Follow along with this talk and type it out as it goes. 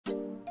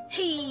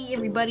Hey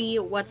everybody,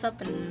 what's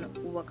up and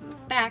welcome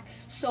back.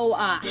 So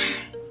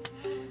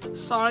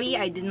sorry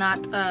I did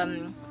not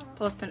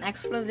post an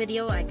extra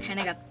video. I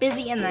kinda got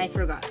busy and I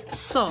forgot.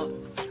 So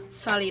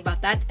sorry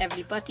about that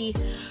everybody.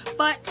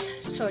 But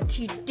so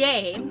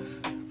today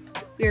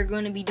we are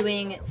going to be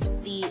doing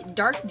the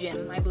dark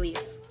gym, I believe,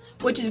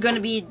 which is going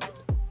to be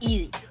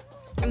easy.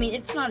 I mean,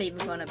 it's not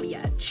even going to be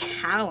a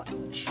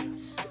challenge.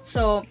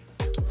 So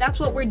that's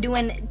what we're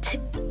doing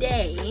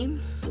today.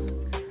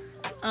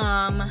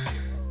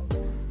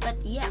 But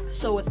yeah,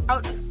 so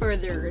without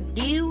further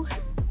ado,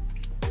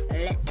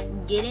 let's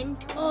get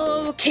into it.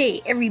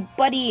 Okay,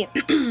 everybody,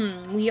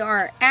 we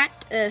are at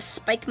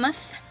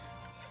Spikemuth,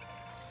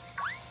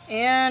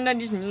 and I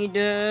just need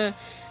to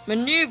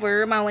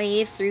maneuver my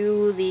way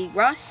through the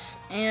grass,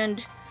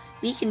 and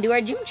we can do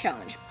our gym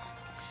challenge.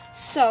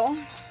 So,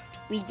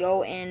 we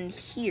go in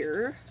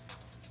here,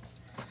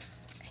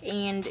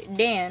 and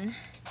then,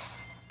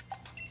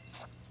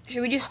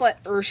 should we just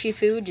let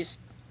Urshifu just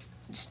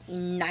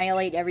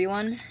annihilate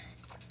everyone?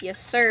 Yes,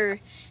 sir.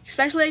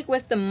 Especially like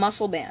with the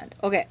muscle band.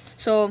 Okay,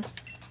 so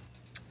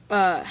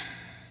no,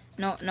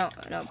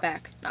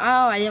 back.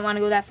 Oh, I didn't want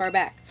to go that far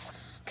back.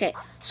 Okay,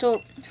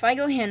 so if I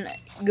go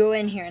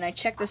in here and I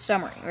check the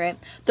summary, right?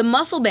 The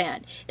muscle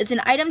band is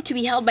an item to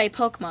be held by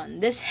Pokemon.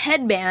 This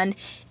headband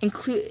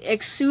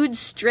exudes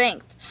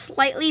strength,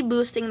 slightly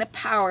boosting the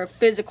power of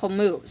physical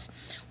moves.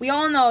 We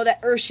all know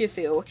that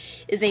Urshifu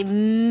is a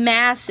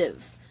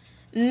massive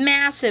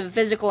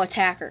physical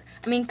attacker.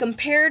 I mean,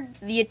 compared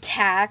the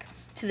attack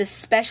to the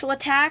special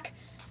attack,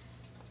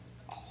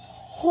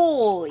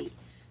 holy,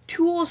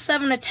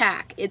 207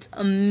 attack. It's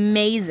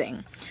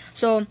amazing.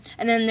 So,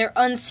 and then their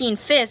unseen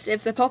fist,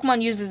 if the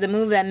Pokemon uses the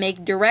move that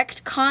make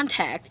direct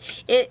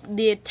contact,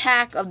 the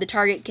attack of the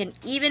target can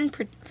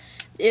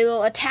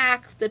it'll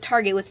attack the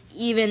target with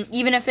even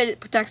if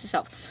it protects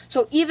itself.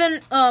 So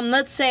even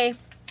let's say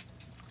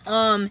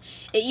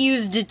it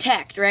used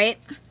detect, right?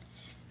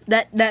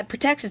 That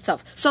protects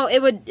itself. So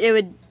it would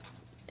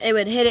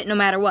hit it no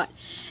matter what.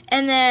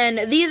 And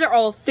then these are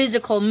all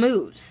physical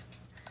moves.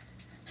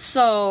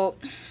 So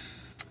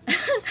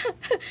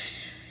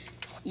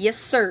yes,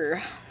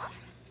 sir.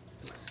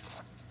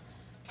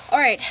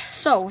 Alright,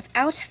 so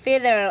without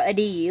further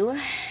ado,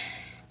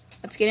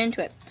 let's get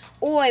into it.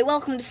 Oi,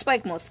 welcome to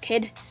Spikemuth,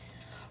 kid.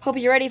 Hope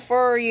you're ready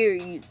for your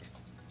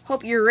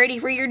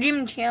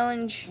gym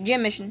challenge,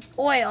 gym mission.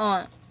 Oi,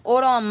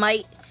 hold on,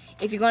 mate.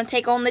 If you're gonna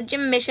take on the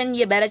gym mission,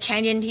 you better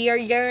change into your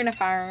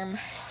uniform.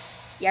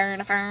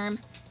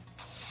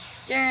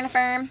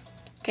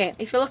 Okay,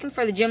 if you're looking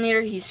for the gym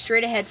leader, he's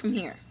straight ahead from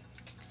here.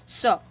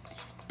 So,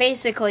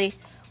 basically,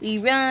 we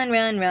run,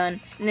 and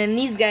then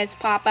these guys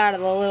pop out of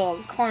the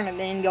little corner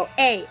and go,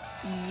 hey,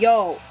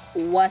 yo,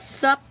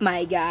 what's up,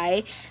 my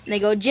guy? And they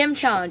go, gym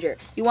challenger,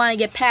 you want to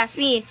get past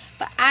me,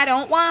 but I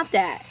don't want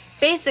that.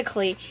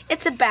 Basically,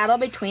 it's a battle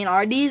between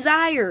our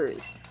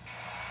desires.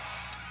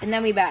 And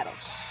then we battle.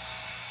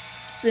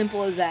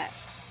 Simple as that.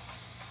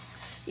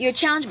 You're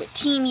challenged by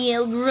Team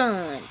Yale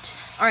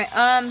Grunt. Alright,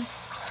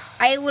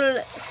 I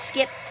will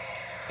skip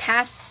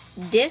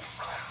past this.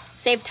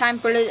 Save time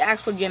for the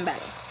actual gym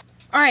battle.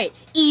 Alright,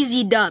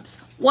 easy dubs.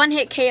 One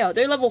hit KO.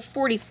 They're level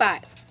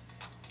 45.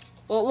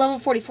 Well, level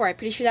 44. I'm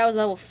pretty sure that was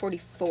level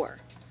 44.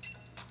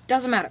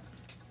 Doesn't matter.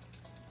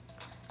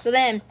 So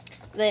then,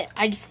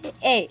 I just say,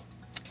 hey,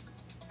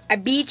 I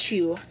beat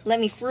you.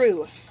 Let me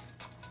through.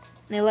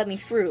 And they let me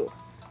through.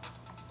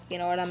 You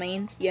know what I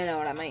mean? You know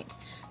what I mean.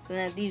 So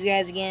then these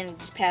guys again,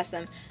 just pass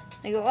them.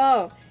 They go,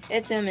 oh,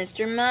 it's a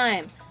Mr.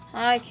 Mime.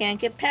 I can't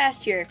get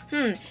past here.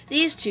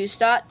 These two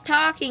start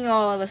talking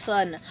all of a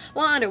sudden.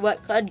 Wonder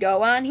what could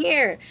go on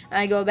here.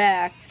 I go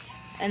back,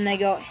 and they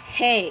go,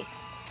 hey,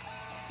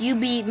 you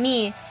beat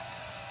me.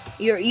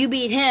 You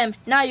beat him.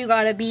 Now you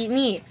gotta beat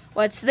me.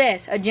 What's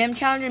this? A gym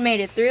challenger made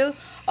it through?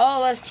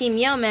 All us Team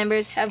Yale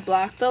members have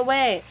blocked the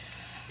way.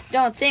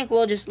 Don't think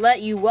we'll just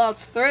let you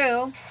waltz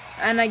through.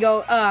 And I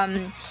go,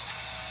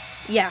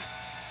 yeah.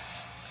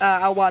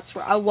 I'll waltz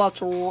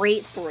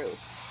right through.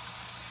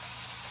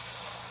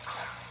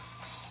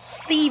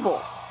 Thievel,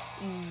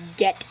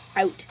 get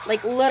out.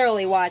 Like,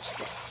 literally, watch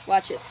this.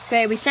 Watch this.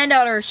 Okay, we send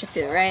out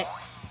Urshifu, right?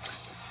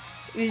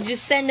 We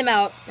just send him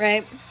out,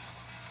 right?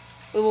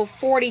 Level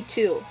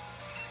 42.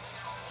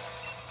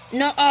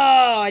 No,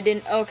 oh, I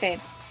didn't, okay.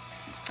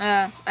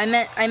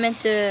 I meant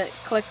to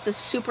click the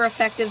super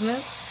effective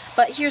move.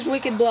 But here's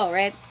Wicked Blow,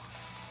 right?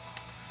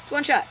 It's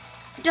one shot.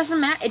 It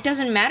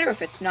doesn't matter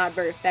if it's not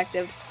very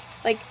effective.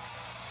 Like,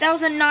 that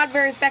was a not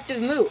very effective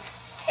move.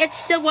 It's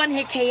still one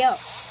hit KO.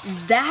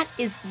 That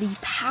is the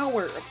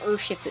power of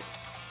Urshifu.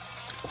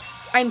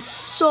 I'm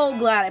so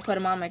glad I put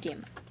him on my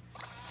team.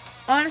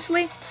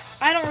 Honestly,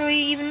 I don't really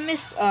even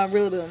miss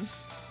Rillaboom.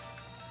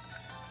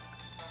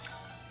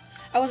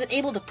 I wasn't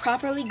able to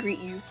properly greet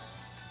you.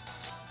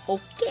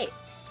 Okay.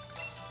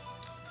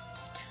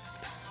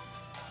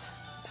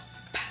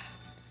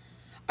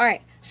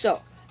 Alright,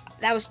 so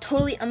that was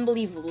totally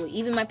unbelievable.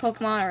 Even my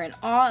Pokemon are in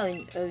awe,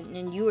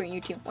 and you and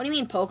your team. What do you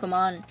mean,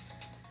 Pokemon?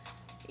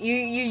 You're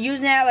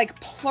using that like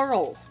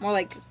plural, more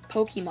like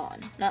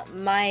Pokemon, not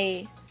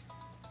my...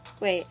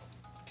 Wait.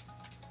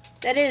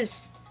 That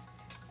is...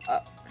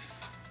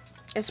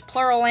 it's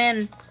plural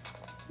and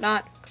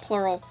not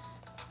plural.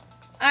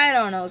 I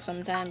don't know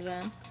sometimes,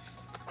 man.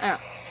 I don't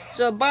know.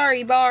 So,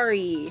 Bari.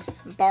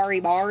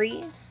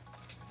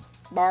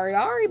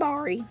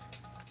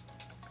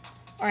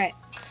 Alright.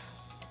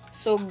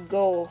 So,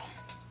 go.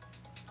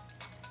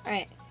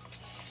 Alright.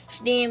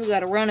 Steam, we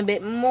gotta run a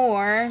bit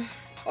more.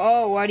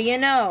 Oh, what do you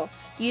know?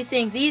 You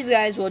think these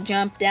guys will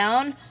jump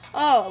down?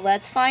 Oh,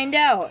 let's find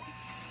out.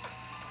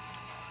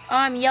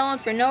 I'm yelling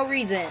for no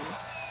reason.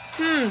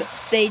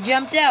 They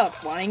jumped out,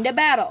 wanting to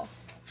battle.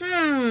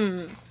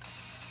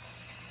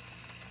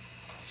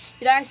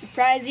 Did I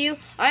surprise you?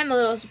 I'm a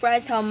little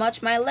surprised how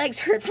much my legs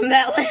hurt from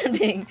that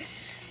landing.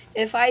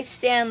 If I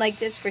stand like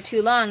this for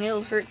too long,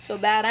 it'll hurt so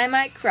bad I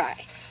might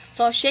cry.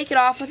 So I'll shake it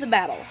off with a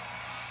battle.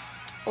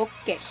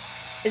 Okay.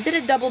 Is it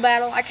a double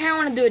battle? I kind of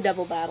want to do a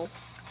double battle.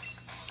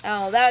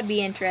 Oh, that would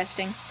be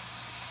interesting.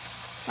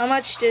 How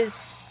much does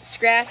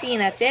Scrafty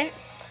and that's it?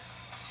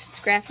 Is it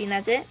Scrafty and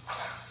that's it?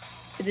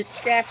 Is it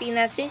Scrafty and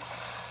that's it?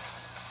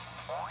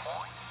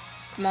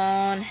 Come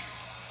on.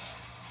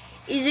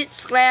 Is it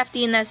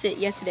Scrafty and that's it?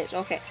 Yes, it is.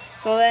 Okay.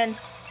 So then,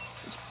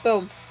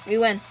 boom. We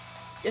win.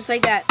 Just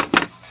like that.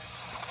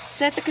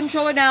 Set the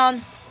controller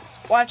down.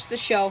 Watch the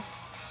show.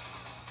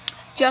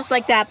 Just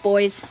like that,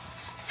 boys.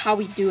 That's how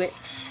we do it.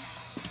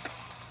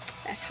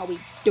 That's how we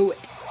do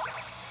it.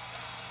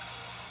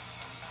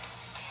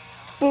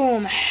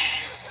 Boom.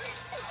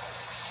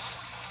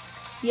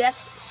 Yes,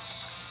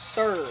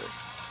 sir.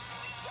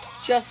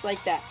 Just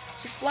like that.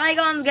 So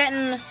Flygon's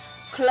getting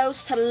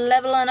close to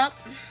leveling up.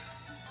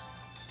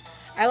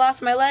 I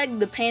lost my leg,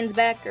 the pain's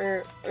back,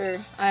 or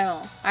I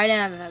don't know. I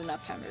didn't have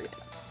enough time to read it.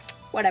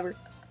 Whatever.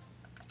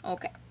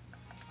 Okay.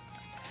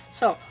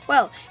 So,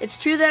 well, it's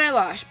true that I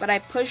lost, but I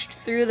pushed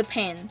through the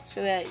pain,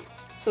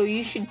 so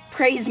you should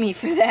praise me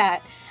for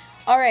that.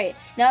 Alright,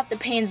 now that the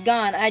pain's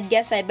gone, I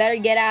guess I better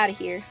get out of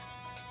here.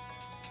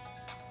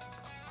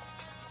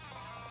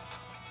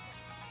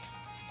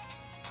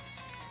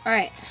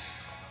 Alright.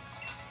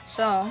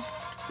 So,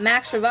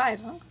 max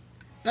revive, huh?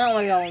 Not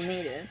like I'll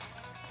need it.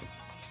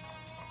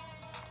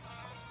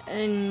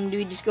 And do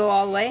we just go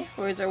all the way?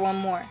 Or is there one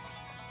more?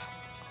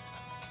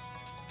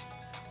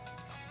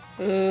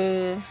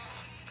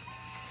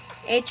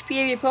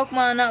 HP of your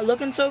Pokemon not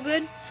looking so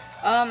good?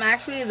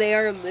 Actually they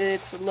are,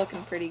 it's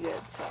looking pretty good,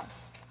 so.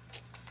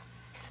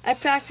 I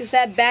practice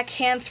that back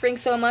handspring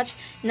so much,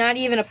 not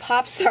even a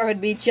pop star would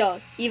be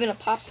jealous. Even a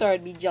pop star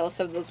would be jealous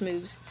of those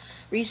moves.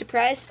 Were you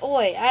surprised?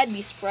 Oi, I'd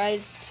be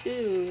surprised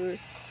too.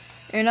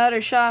 You're not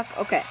a shock?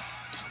 Okay.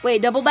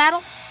 Wait, double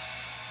battle?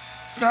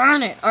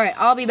 Darn it. Alright,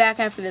 I'll be back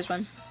after this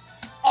one.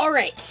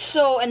 Alright,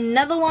 so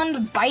another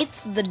one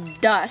bites the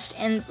dust.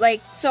 And,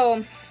 like,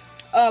 so,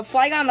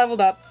 Flygon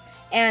leveled up.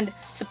 And,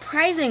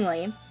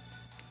 surprisingly,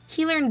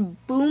 he learned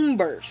Boom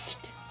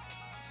Burst.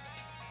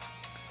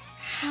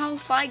 How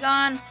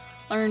Flygon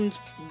learns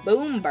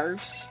Boom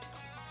Burst,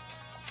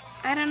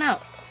 I don't know.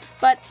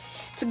 But,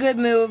 it's a good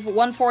move.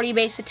 140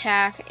 base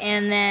attack,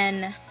 and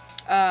then,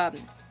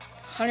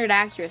 100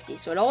 accuracy.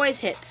 So, it always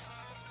hits.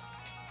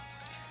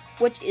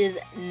 Which is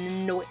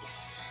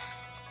nice.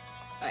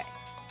 Alright,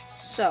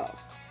 so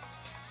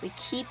we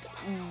keep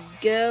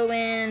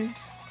going.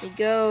 We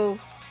go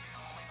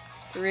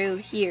through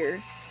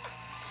here.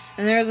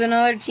 And there's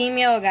another Team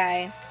Yellow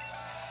guy.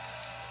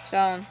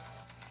 So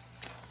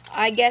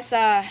I guess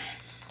I'd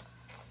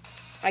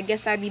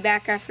be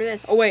back after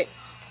this. Oh wait.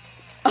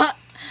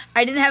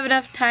 I didn't have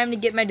enough time to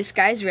get my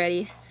disguise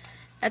ready.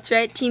 That's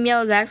right, Team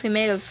Yellow is actually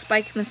made of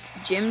Spike Myth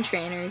gym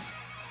trainers.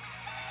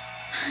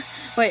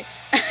 Wait.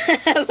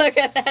 Look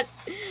at that.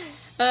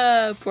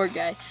 Poor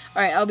guy.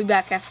 Alright, I'll be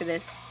back after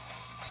this.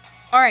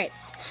 Alright,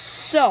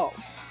 so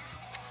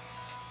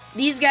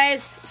these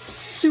guys,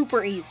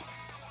 super easy.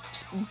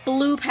 Just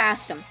blew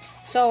past them.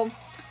 So,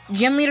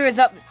 Gym Leader is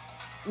up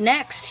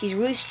next. He's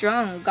really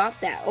strong. Got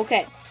that.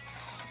 Okay.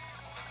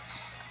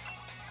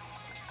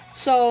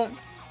 So,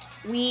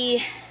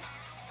 we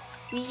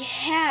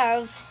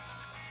have...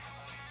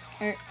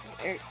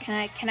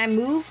 Can I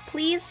move,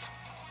 please?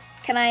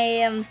 Can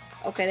I,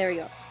 okay, there we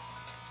go.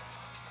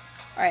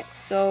 Alright,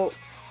 so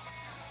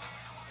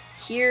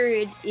here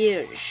it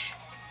is.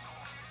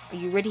 Are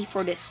you ready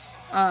for this?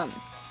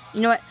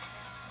 You know what?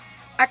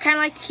 I kind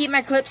of like to keep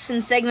my clips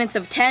in segments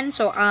of 10,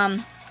 so,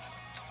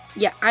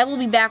 yeah, I will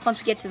be back once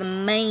we get to the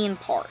main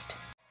part.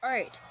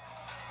 Alright.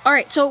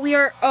 Alright, so we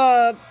are,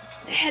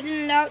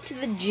 heading out to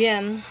the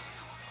gym.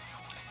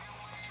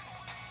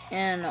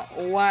 And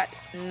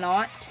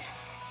whatnot.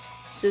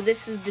 So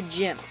this is the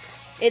gym.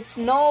 It's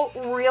no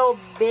real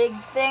big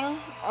thing.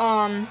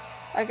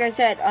 Like I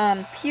said,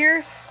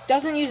 Piers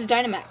doesn't use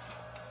Dynamax.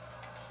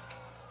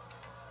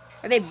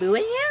 Are they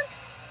booing him?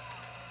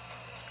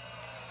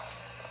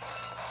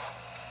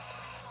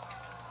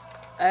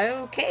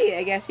 Okay,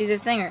 I guess he's a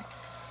singer.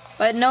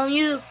 But no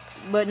music,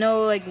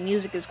 like,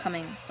 music is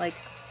coming. Like,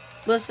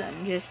 listen,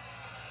 just...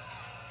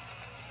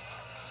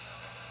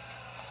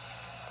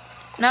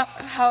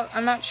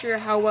 I'm not sure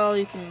how well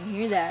you can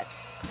hear that.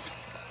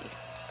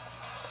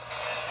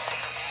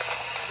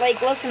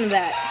 Like, listen to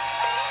that.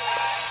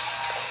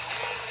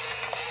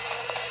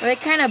 Are they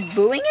kind of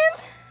booing him?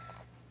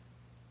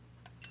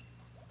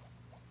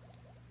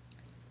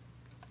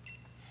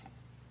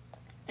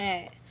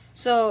 Alright,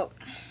 so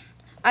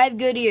I have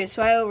good ears,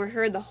 so I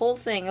overheard the whole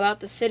thing about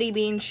the city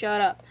being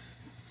shut up.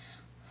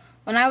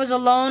 When I was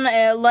alone,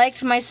 I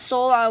liked my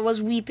soul, I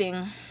was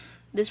weeping.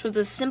 This was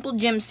a simple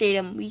gym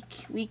stadium. We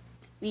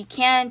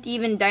can't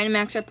even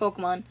Dynamax our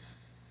Pokemon.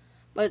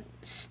 But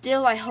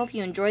still, I hope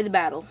you enjoy the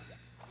battle.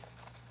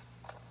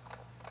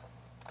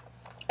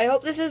 I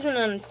hope this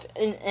isn't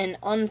an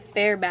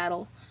unfair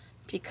battle.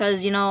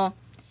 Because, you know,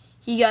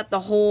 he got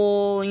the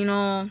whole, you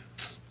know,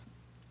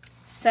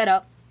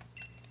 setup.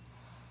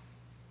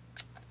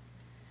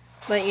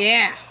 But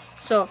yeah,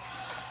 so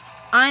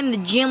I'm the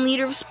gym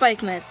leader of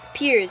Spikemouth,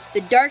 Piers,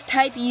 the dark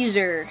type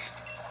user.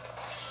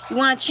 You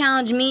want to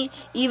challenge me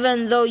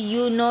even though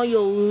you know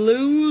you'll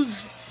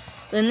lose?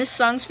 Then this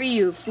song's for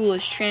you,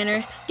 foolish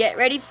trainer. Get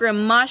ready for a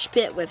mosh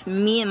pit with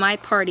me and my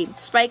party.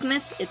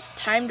 Spikemouth, it's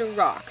time to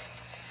rock.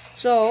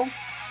 So,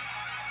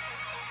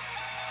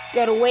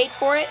 gotta wait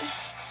for it.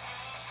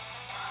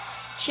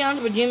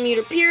 Challenge with gym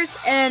leader Piers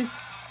and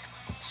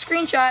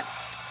screenshot.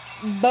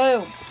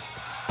 Boom.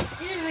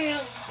 Give me a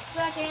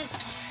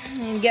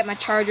second. And get my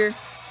charger.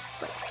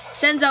 But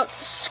sends out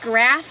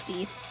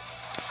Scrafty.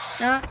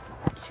 Not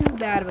too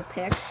bad of a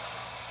pick.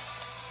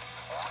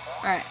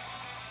 Alright.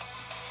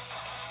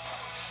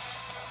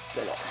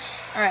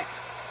 Alright.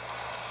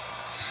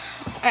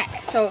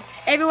 Alright, so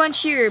everyone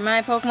cheer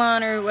my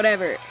Pokemon or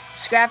whatever.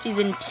 Scrafty's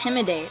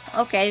Intimidate.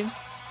 Okay.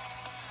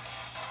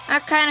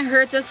 That kind of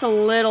hurts us a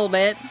little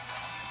bit.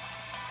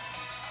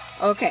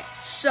 Okay,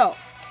 so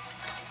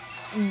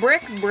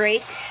Brick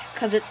Break,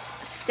 because it's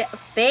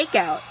Fake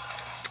Out.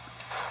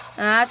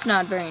 That's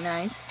not very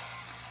nice.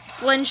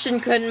 Flinched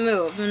and couldn't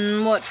move.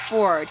 And what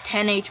for?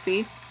 10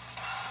 HP.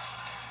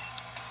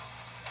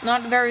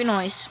 Not very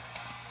nice.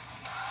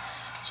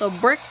 So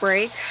Brick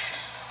Break.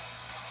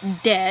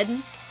 Dead.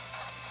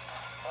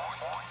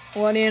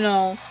 What do you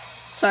know?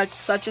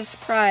 Such a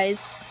surprise.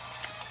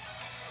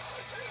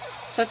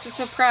 Such a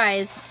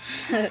surprise.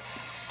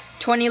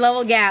 20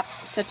 level gap.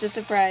 Such a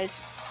surprise.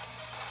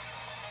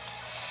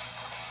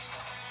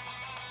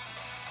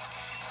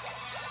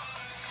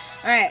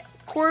 Alright.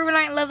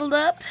 Corviknight leveled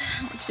up,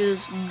 which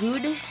is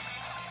good.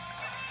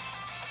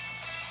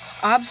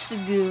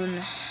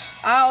 Obstagoon.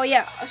 Oh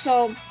yeah,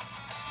 so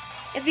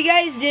if you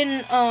guys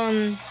didn't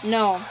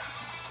know,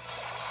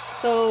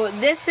 so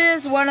this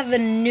is one of the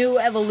new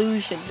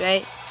evolutions,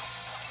 right?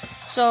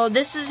 So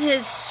this is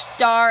his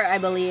star, I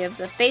believe.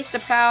 The Face the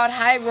Proud,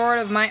 High Roar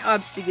of my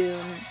Obstagoon.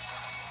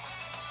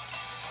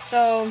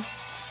 So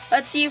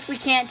let's see if we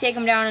can't take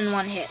him down in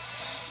one hit.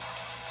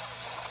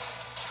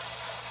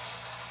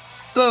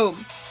 Boom.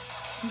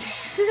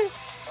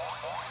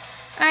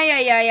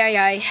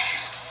 Ay.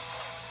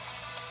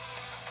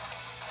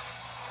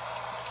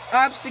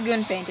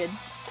 Obstagoon fainted.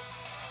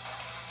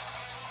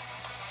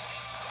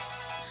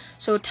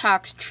 So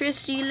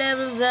Toxtricity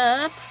levels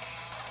up,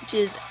 which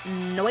is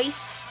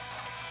nice.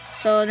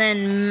 So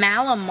then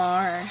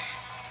Malamar.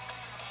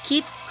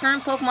 Keep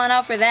current Pokemon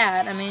out for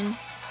that. I mean,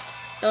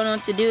 don't know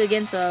what to do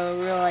against a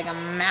real, like a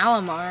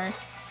Malamar.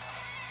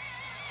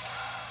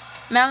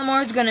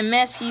 Malamar's gonna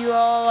mess you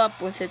all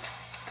up with its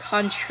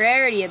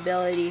Contrariety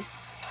ability.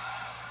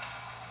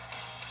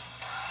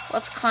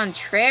 What's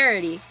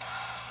Contrariety?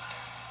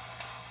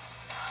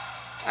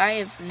 I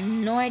have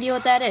no idea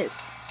what that is.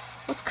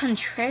 What's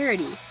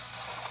Contrariety?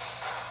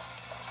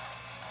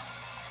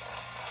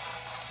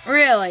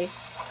 Really?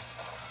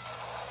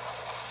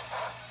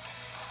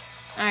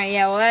 Alright,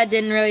 yeah, well that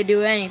didn't really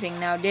do anything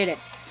now, did it?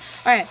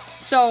 Alright,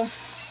 so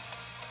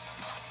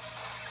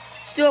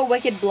still a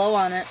Wicked Blow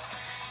on it.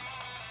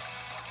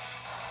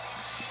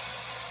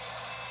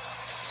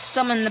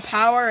 Summon the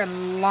power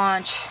and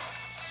launch.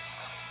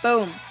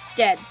 Boom.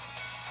 Dead.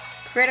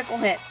 Critical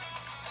hit.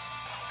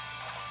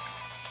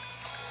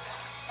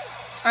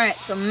 Alright,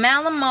 so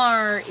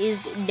Malamar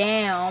is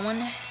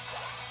down.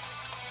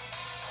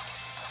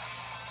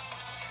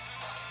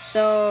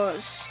 So,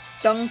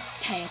 Stunk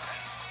Tank.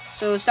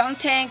 So, Stunk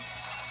Tank.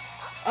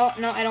 Oh,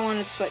 no, I don't want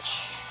to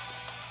switch.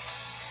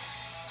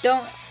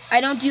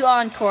 I don't do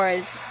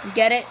encores.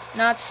 Get it?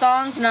 Not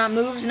songs, not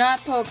moves, not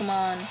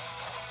Pokemon.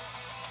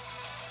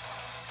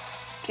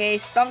 Okay,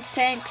 Stunk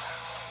Tank.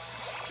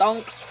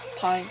 Stunk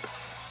Tank.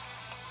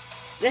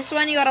 This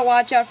one you gotta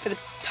watch out for the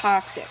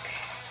Toxic.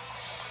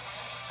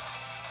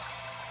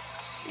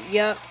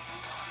 Yep.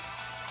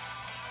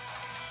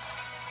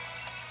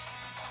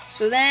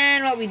 So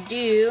then what we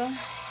do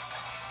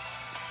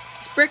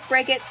is Brick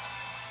Break it.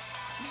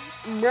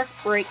 Brick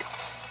Break.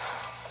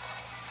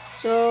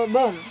 So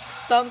boom.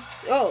 Stunk.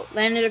 Oh,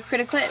 landed a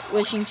critical hit.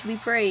 Wishing to be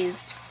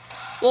praised.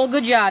 Well,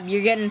 good job.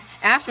 You're getting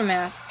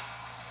Aftermath.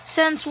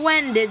 Since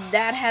when did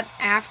that have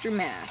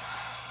Aftermath?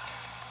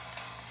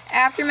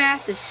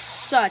 Aftermath is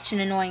such an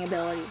annoying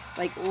ability.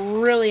 Like,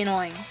 really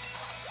annoying.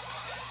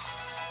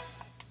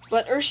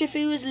 But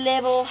Urshifu is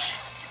level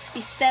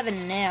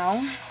 67 now.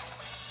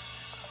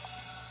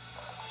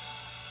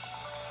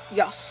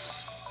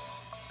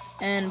 Yes.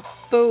 And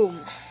boom.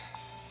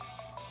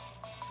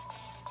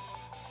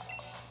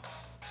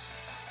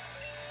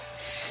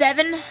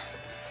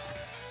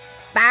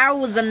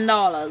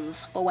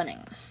 $7,000 for winning.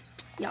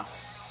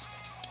 Yes.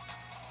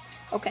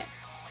 Okay.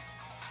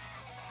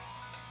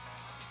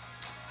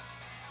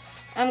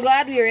 I'm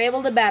glad we were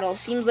able to battle.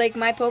 Seems like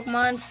my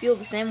Pokemon feel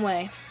the same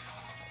way.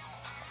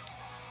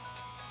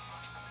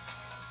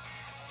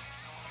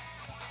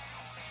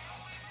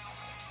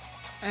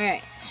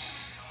 Alright.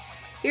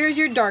 Here's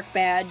your dark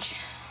badge.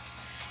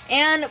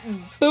 And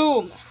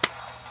boom.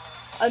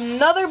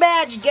 Another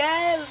badge,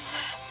 guys.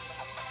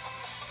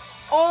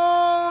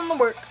 On the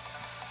work.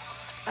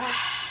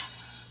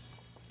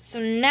 So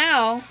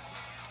now,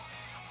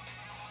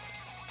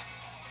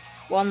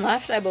 one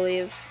left, I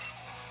believe.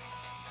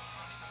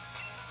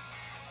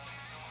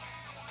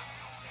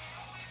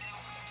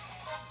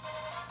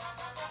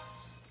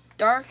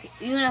 Dark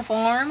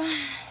uniform.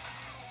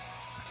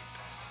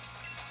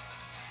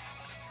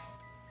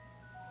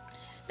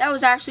 That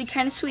was actually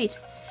kind of sweet.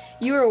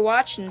 You were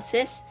watching,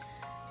 sis.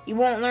 You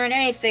won't learn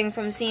anything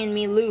from seeing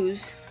me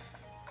lose.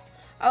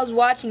 I was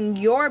watching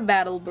your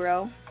battle,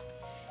 bro.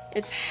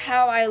 It's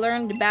how I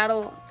learned to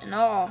battle and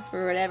all,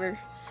 or whatever.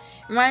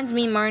 Reminds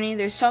me, Marnie,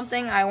 there's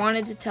something I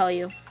wanted to tell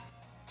you.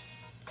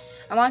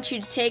 I want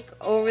you to take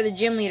over the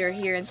gym leader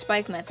here in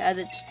Spikemouth as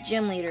its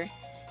gym leader.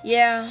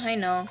 Yeah, I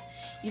know.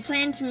 You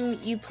plan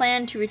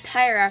to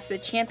retire after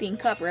the Champion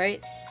Cup,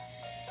 right?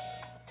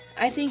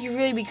 I think you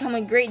really become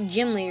a great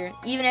gym leader,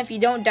 even if you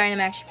don't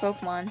Dynamax your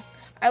Pokemon.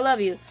 I love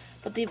you,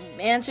 but the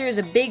answer is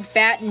a big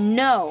fat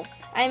no.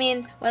 I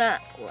mean,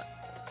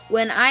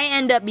 when I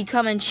end up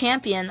becoming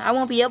champion, I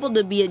won't be able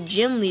to be a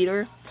gym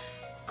leader.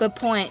 Good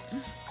point.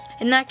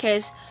 In that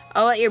case,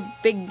 I'll let your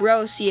big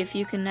bro see if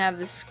you can have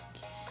this.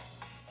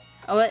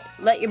 I'll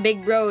let your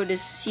big bro to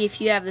see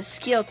if you have the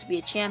skill to be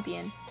a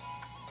champion.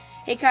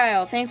 Hey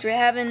Kyle, thanks for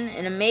having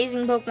an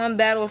amazing Pokemon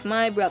battle with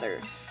my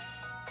brother.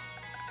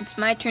 It's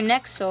my turn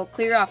next, so I'll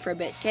clear off for a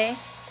bit, okay?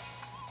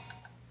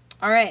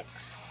 Alright.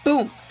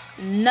 Boom.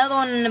 Another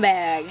one in the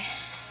bag.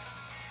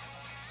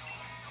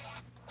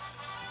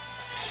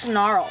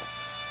 Snarl.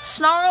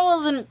 Snarl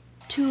isn't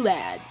too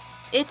bad.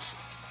 It's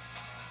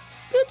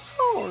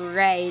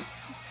alright.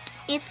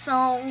 It's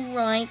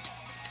alright.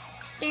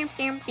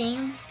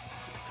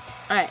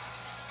 Alright.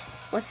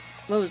 What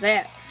was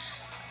that?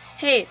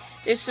 Hey,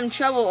 there's some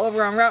trouble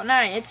over on Route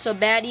 9. It's so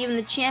bad even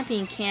the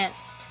champions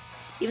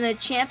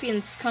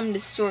come to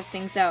sort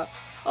things out.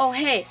 Oh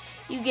hey,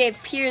 you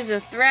gave Piers a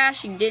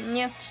thrashing, didn't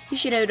you? You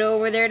should head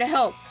over there to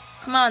help.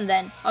 Come on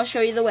then, I'll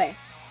show you the way.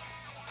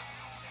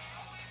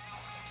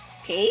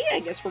 Okay, I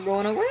guess we're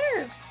going over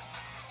there.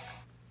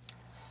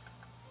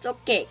 It's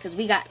okay, because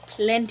we got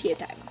plenty of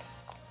time.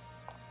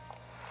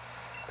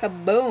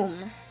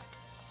 Kaboom.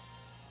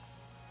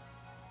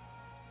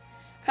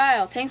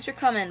 Kyle, thanks for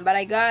coming, but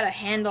I got a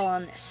handle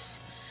on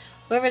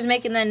this. Whoever's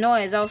making that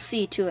noise, I'll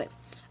see to it.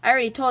 I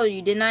already told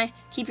you, didn't I?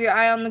 Keep your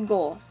eye on the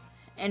goal.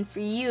 And for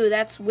you,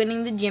 that's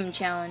winning the gym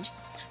challenge.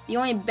 The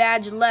only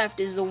badge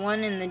left is the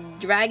one in the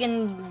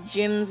Dragon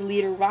Gym's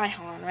leader,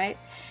 Raihan, right?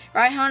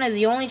 Raihan is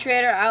the only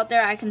trainer out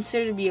there I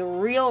consider to be a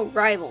real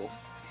rival.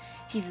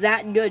 He's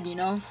that good, you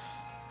know?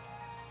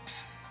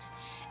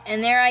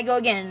 And there I go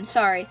again,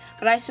 sorry.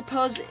 But I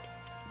suppose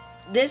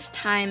this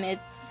time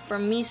it's for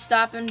me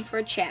stopping for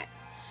a chat.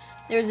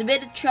 There's a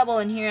bit of trouble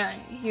in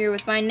here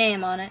with my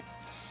name on it.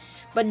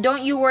 But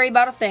don't you worry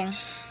about a thing.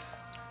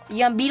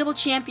 The unbeatable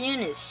champion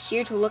is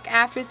here to look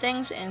after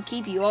things and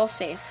keep you all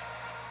safe.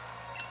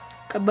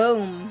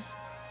 Kaboom.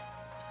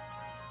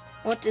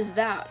 What is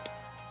that?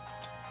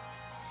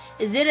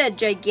 Is it a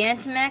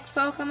Gigantamax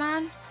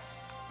Pokemon?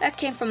 That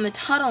came from the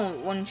tunnel,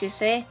 wouldn't you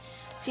say?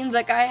 Seems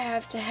like I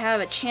have to have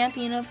a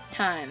champion of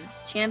time.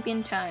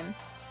 Champion time.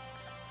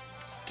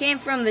 Came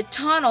from the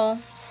tunnel?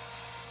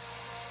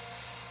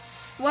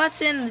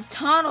 What's in the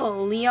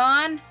tunnel,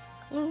 Leon?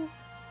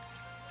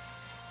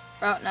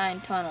 Route 9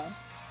 tunnel.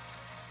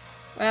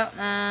 Route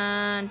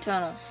 9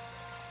 tunnel.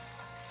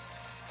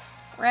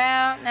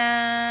 Route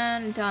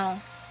 9 tunnel.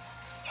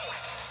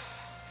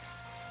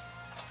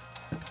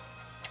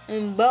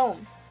 And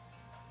boom.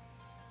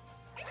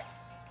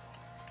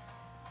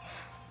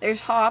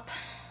 There's Hop.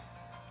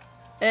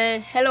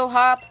 Hello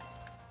Hop.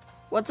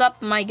 What's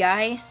up, my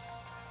guy?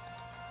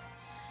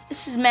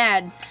 This is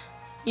mad.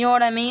 You know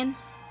what I mean?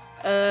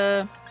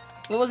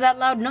 What was that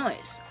loud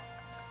noise?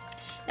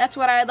 That's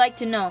what I'd like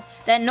to know.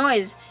 That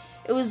noise,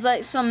 it was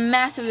like some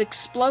massive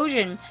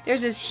explosion.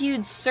 There's this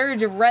huge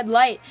surge of red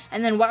light,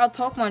 and then wild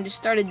Pokemon just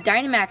started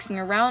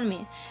Dynamaxing around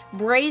me,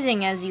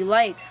 brazing as you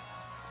like.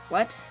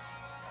 What?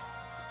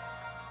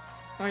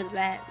 What is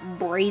that?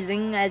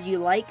 Brazing as you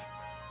like?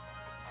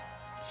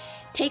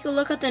 Take a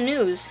look at the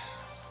news.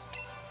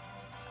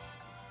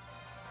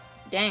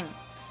 Dang.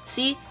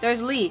 See,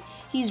 there's Lee.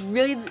 He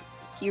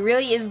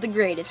really is the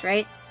greatest,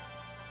 right?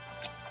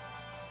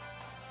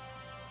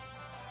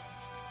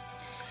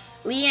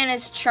 Lee and and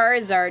his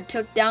Charizard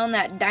took down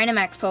that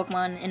Dynamax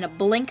Pokemon in a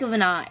blink of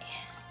an eye.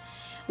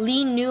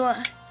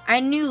 I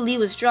knew Lee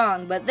was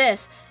strong, but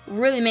this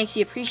really makes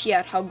you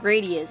appreciate how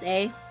great he is,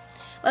 eh?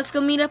 Let's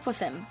go meet up with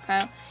him,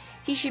 Kyle.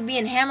 He should be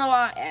in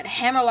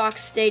Hammerlock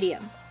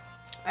Stadium.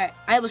 Alright,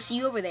 I will see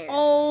you over there.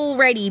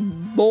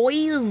 Alrighty,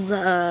 boys.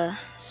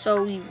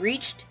 So we've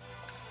reached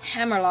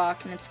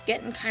Hammerlock, and it's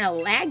getting kind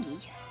of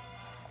laggy.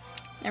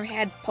 Never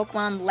had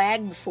Pokemon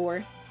lag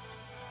before.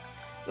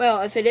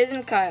 Well, if it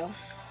isn't Kyle.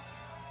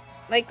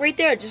 Like right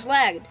there, it just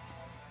lagged.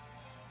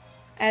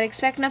 I'd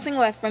expect nothing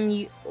less from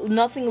you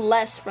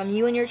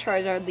and your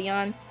Charizard,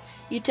 Leon.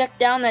 You took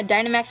down that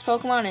Dynamax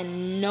Pokemon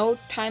in no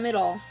time at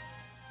all.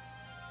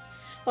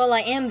 Well,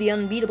 I am the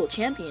unbeatable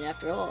champion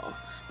after all.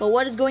 But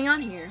what is going on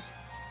here?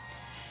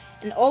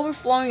 An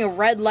overflowing of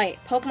red light.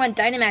 Pokemon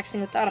Dynamaxing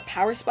without a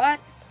power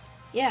spot?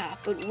 Yeah,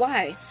 but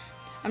why?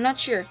 I'm not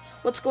sure.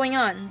 What's going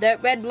on?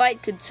 That red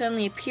light could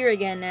suddenly appear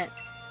again at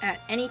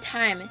any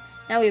time.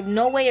 Now we have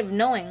no way of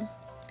knowing.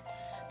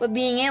 But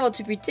being able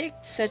to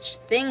predict such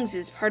things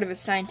is part of a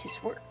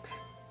scientist's work.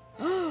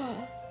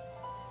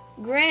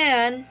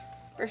 Gran,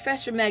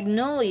 Professor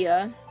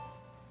Magnolia,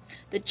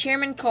 the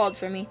chairman called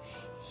for me.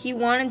 He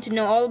wanted to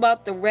know all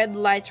about the red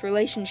light's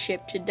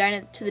relationship to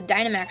the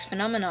Dynamax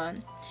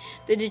phenomenon.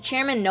 Did the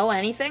chairman know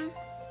anything?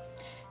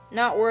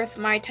 Not worth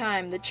my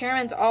time. The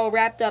chairman's all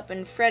wrapped up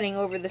in fretting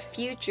over the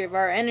future of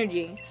our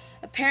energy.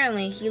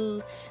 Apparently,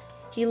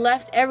 he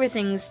left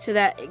everything to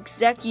that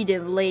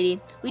executive lady.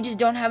 We just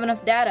don't have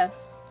enough data.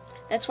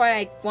 That's why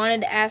I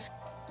wanted to ask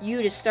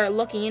you to start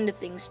looking into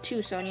things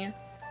too, Sonia.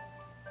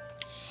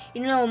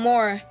 You know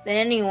more than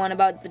anyone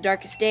about the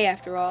darkest day,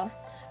 after all.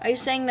 Are you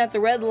saying that the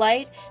red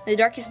light and the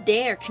darkest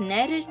day are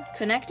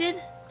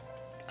connected?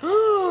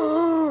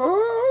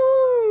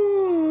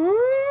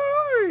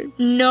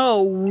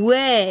 No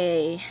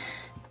way.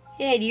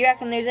 Hey, do you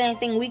reckon there's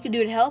anything we could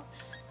do to help?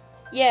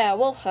 Yeah,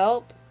 we'll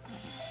help.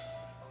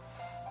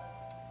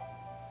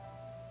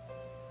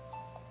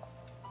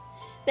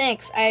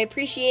 Thanks, I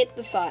appreciate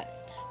the thought.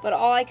 But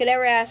all I could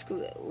ever ask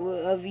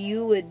of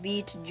you would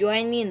be to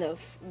join me in the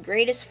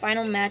greatest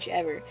final match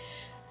ever.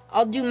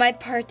 I'll do my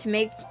part to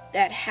make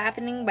that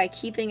happening by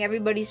keeping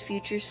everybody's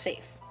future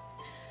safe.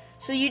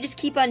 So you just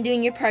keep on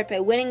doing your part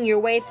by winning your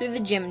way through the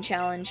gym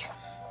challenge.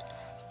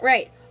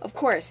 Right, of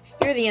course.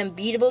 You're the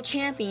unbeatable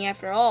champion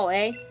after all,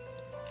 eh?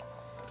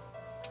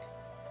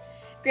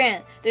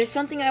 Grant, there's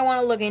something I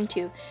want to look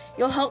into.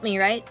 You'll help me,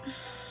 right?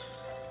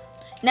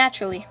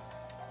 Naturally.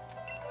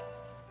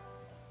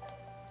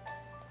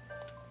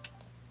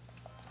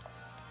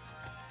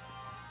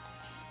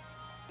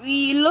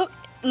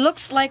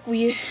 Looks like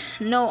we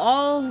know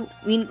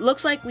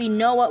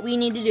what we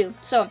need to do.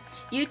 So,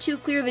 you two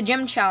clear the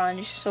gym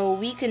challenge so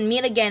we can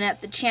meet again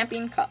at the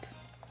Champion Cup.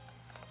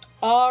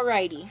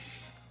 Alrighty.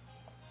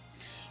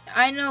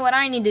 I know what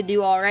I need to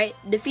do, alright.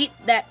 Defeat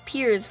that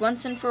Piers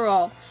once and for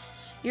all.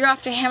 You're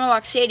off to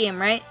Hammerlock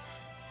Stadium, right?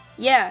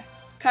 Yeah,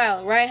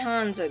 Kyle,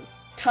 Raihan's a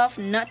tough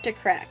nut to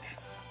crack.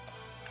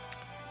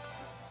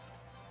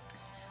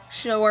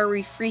 So are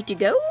we free to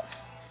go?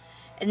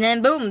 And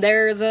then boom,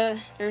 there's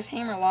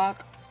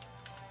Hammerlock.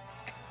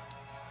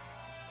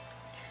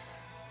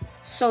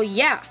 So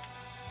yeah.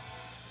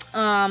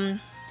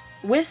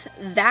 With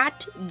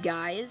that,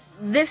 guys,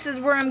 this is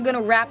where I'm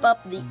gonna wrap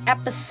up the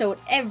episode,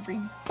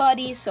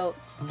 everybody. So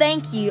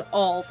thank you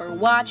all for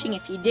watching.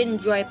 If you did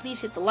enjoy,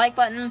 please hit the like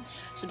button.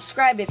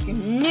 Subscribe if you're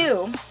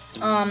new.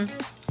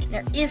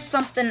 There is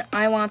something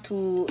I want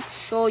to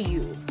show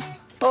you.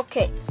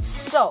 Okay,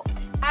 so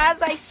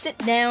as I sit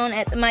down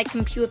at my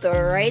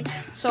computer, right?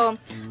 So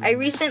I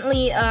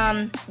recently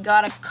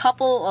got a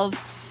couple of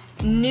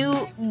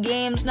new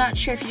games. Not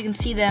sure if you can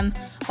see them,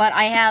 but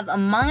I have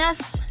Among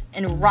Us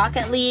and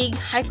Rocket League,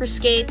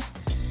 Hyperscape.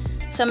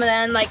 Some of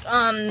them, like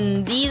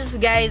these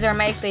guys are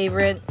my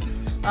favorite.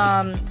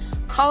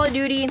 Call of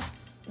Duty,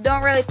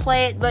 don't really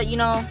play it, but you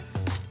know,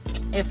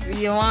 if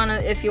you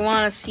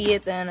wanna see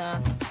it, then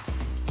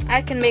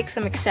I can make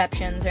some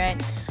exceptions,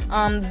 right?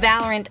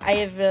 Valorant,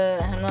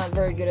 I'm not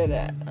very good at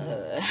that.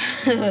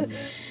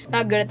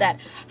 Not good at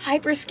that.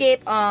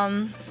 Hyperscape,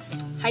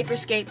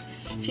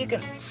 if you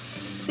can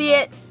see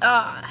it,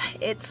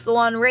 it's the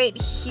one right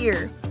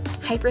here.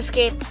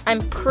 Hyperscape,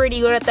 I'm pretty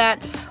good at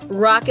that.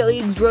 Rocket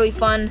League's really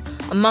fun.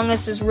 Among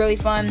Us is really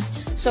fun.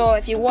 So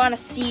if you want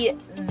to see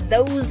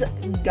those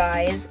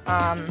guys,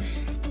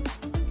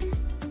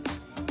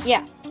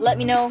 yeah, let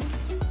me know.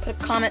 Put a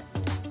comment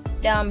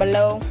down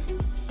below.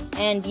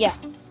 And yeah,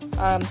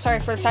 sorry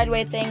for the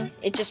sideways thing.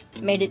 It just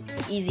made it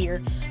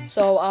easier.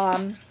 So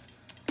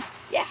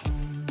yeah,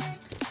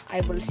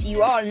 I will see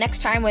you all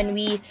next time when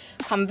we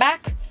come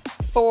back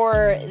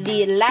for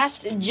the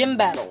last gym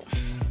battle.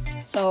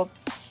 So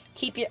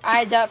keep your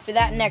eyes out for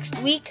that next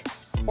week,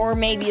 or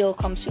maybe it'll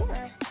come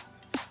sooner.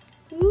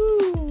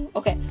 Woo.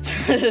 Okay.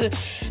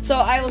 So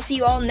I will see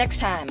you all next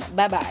time.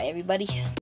 Bye bye, everybody.